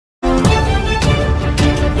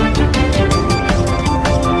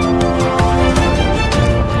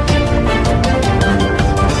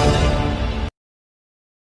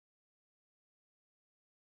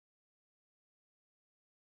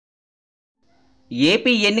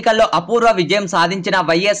AP ఎన్నికల్లో అపూర్వ విజయం సాధించిన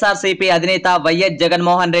వైఎస్ఆర్సీపీ అధినేత వైఎస్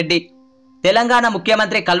జగన్మోహన్ రెడ్డి తెలంగాణ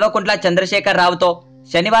ముఖ్యమంత్రి కల్వకుంట్ల చంద్రశేఖర్ రావుతో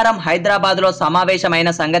శనివారం హైదరాబాద్లో సమావేశమైన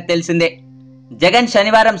సంగతి తెలిసిందే. జగన్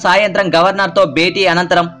శనివారం సాయంత్రం గవర్నర్తో భేటీ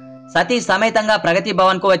అనంతరం సతీ సమేతంగా ప్రగతి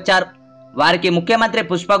భవన్కు వచ్చారు. వారికి ముఖ్యమంత్రి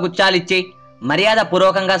పుష్పగుచ్చాలిచ్చి మర్యాద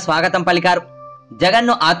పూర్వకంగా స్వాగతం పలికారు.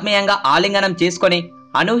 జగన్ను ఆత్మీయంగా ఆలింగనం చేసుకుని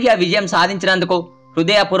అనూహ్య విజయం సాధించినందుకు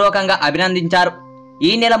హృదయపూర్వకంగా అభినందించారు.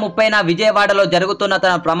 ఈ నెల 30న విజయవాడలో జరుగుతున్న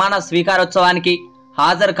తన ప్రమాణ స్వీకారోత్సవానికి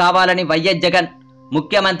హాజరు కావాలని వైఎస్ జగన్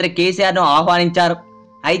ముఖ్యమంత్రి కేసీఆర్ను ఆహ్వానించారు.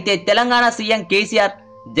 అయితే తెలంగాణ సీఎం కేసీఆర్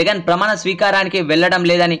జగన్ ప్రమాణ స్వీకారానికి వెళ్లడం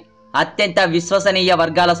లేదని అత్యంత విశ్వసనీయ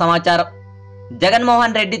వర్గాల సమాచారం.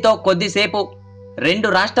 జగన్మోహన్ రెడ్డితో కొద్దిసేపు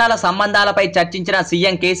 2 రాష్ట్రాల సంబంధాలపై చర్చించిన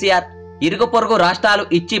సీఎం కేసీఆర్ ఇరుగు పొరుగు రాష్ట్రాలు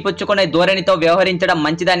ఇచ్చి పుచ్చుకునే ధోరణితో వ్యవహరించడం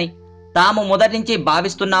మంచిదని తాము మొదటి నుంచి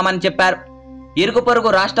భావిస్తున్నామని చెప్పారు. ఇరుగు పొరుగు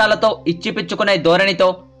రాష్ట్రాలతో ఇచ్చిపుచ్చుకునే ధోరణితో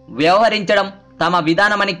వ్యవహరించడం తమ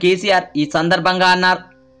విధానమని కేసీఆర్ ఈ సందర్భంగా అన్నారు.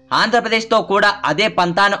 ఆంధ్రప్రదేశ్తో కూడా అదే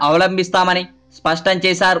పంతాను అవలంబిస్తామని స్పష్టం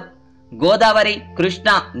చేశారు. గోదావరి,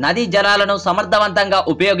 కృష్ణా నదీ జలాలను సమర్థవంతంగా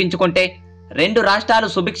ఉపయోగించుకుంటే 2 రాష్ట్రాలు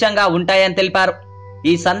సుభిక్షంగా ఉంటాయని తెలిపారు.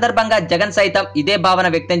 ఈ సందర్భంగా జగన్ సైతం ఇదే భావన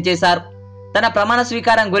వ్యక్తం చేశారు. తన ప్రమాణ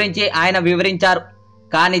స్వీకారం గురించి ఆయన వివరించారు.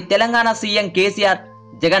 కానీ తెలంగాణ సీఎం కేసీఆర్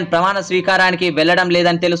జగన్ ప్రమాణ స్వీకారానికి వెళ్లడం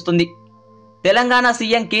లేదని తెలుస్తుంది. తెలంగాణ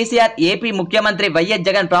సీఎం కేసీఆర్ ఏపీ ముఖ్యమంత్రి వైఎస్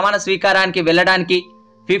జగన్ ప్రమాణ స్వీకారానికి వెళ్లడానికి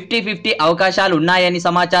 50-50 అవకాశాలు ఉన్నాయని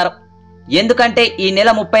సమాచారం. ఎందుకంటే ఈ నెల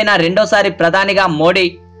 30న రెండోసారి ప్రధానిగా మోడీ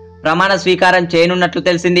ప్రమాణ స్వీకారం చేయనున్నట్లు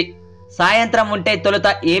తెలిసింది. సాయంత్రం ఉంటే తొలుత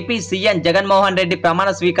ఏపీ సీఎం జగన్మోహన్ రెడ్డి ప్రమాణ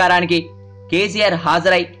స్వీకారానికి కేసీఆర్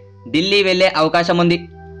హాజరై ఢిల్లీ వెళ్లే అవకాశం ఉంది.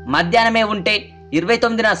 మధ్యాహ్నమే ఉంటే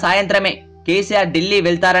 29న సాయంత్రమే కేసీఆర్ ఢిల్లీ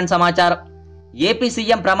వెళ్తారని సమాచారం. ఏపీ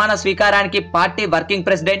సీఎం ప్రమాణ స్వీకారానికి పార్టీ వర్కింగ్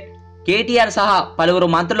ప్రెసిడెంట్ కేటీఆర్ సహా పలువురు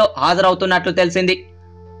మంత్రులు హాజరవుతున్నట్లు తెలిసింది.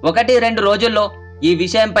 1-2 రోజుల్లో ఈ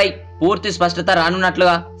విషయంపై పూర్తి స్పష్టత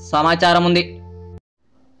రానున్నట్లుగా సమాచారం ఉంది.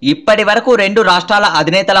 ఇప్పటి వరకు 2 రాష్ట్రాల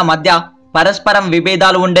అధినేతల మధ్య పరస్పరం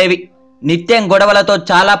విభేదాలు ఉండేవి. నిత్యం గొడవలతో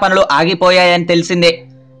చాలా పనులు ఆగిపోయాయని తెలిసిందే.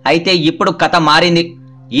 అయితే ఇప్పుడు కథ మారింది.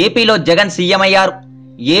 ఏపీలో జగన్ సీఎం అయ్యారు.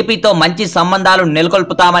 ఏపీతో మంచి సంబంధాలు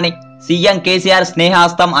నెలకొల్పుతామని సీఎం కేసీఆర్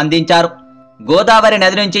స్నేహాస్తం అందించారు. గోదావరి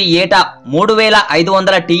నది నుంచి ఏటా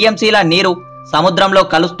 3500 టీఎంసీల నీరు సముద్రంలో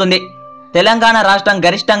కలుస్తుంది. తెలంగాణ రాష్ట్రం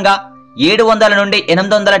గరిష్టంగా 700 నుండి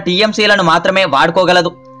 800 టీఎంసీలను మాత్రమే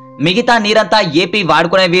వాడుకోగలదు. మిగతా నీరంతా ఏపీ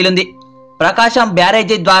వాడుకునే వీలుంది. ప్రకాశం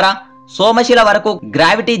బ్యారేజీ ద్వారా సోమశిల వరకు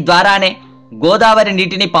గ్రావిటీ ద్వారానే గోదావరి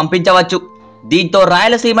నీటిని పంపించవచ్చు. దీంతో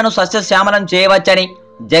రాయలసీమను సస్యశ్యామలం చేయవచ్చని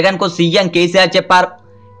జగన్కు సీఎం కేసీఆర్ చెప్పారు.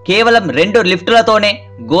 కేవలం 2 లిఫ్టులతోనే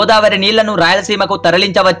గోదావరి నీళ్లను రాయలసీమకు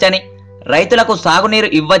తరలించవచ్చని, రైతులకు సాగునీరు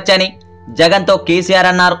ఇవ్వచ్చని జగన్తో కేసీఆర్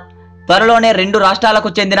అన్నారు. త్వరలోనే 2 రాష్ట్రాలకు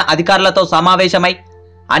చెందిన అధికారులతో సమావేశమై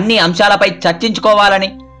అన్ని అంశాలపై చర్చించుకోవాలని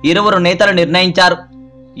ఇరువురు నేతలు నిర్ణయించారు.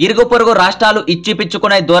 ఇరుగు పొరుగు రాష్ట్రాలు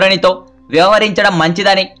ఇచ్చిపిచ్చుకునే ధోరణితో వ్యవహరించడం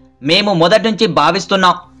మంచిదని మేము మొదటి నుంచి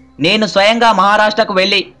భావిస్తున్నాం. నేను స్వయంగా మహారాష్ట్రకు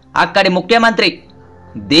వెళ్లి అక్కడి ముఖ్యమంత్రి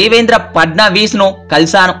దేవేంద్ర ఫడ్నవీస్ను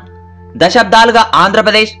కలిశాను. దశాబ్దాలుగా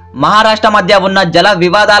ఆంధ్రప్రదేశ్, మహారాష్ట్ర మధ్య ఉన్న జల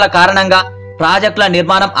వివాదాల కారణంగా ప్రాజెక్టుల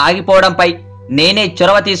నిర్మాణం ఆగిపోవడంపై నేనే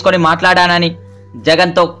చొరవ తీసుకొని మాట్లాడానని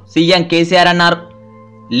జగన్తో సీఎం కేసీఆర్ అన్నారు.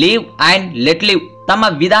 లీవ్ అండ్ లెట్ లీవ్ తమ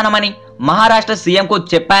విధానమని మహారాష్ట్ర సీఎంకు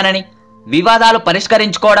చెప్పానని, వివాదాలు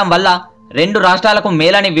పరిష్కరించుకోవడం వల్ల 2 రాష్ట్రాలకు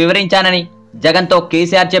మేలని వివరించానని జగన్తో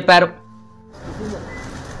కేసీఆర్ చెప్పారు.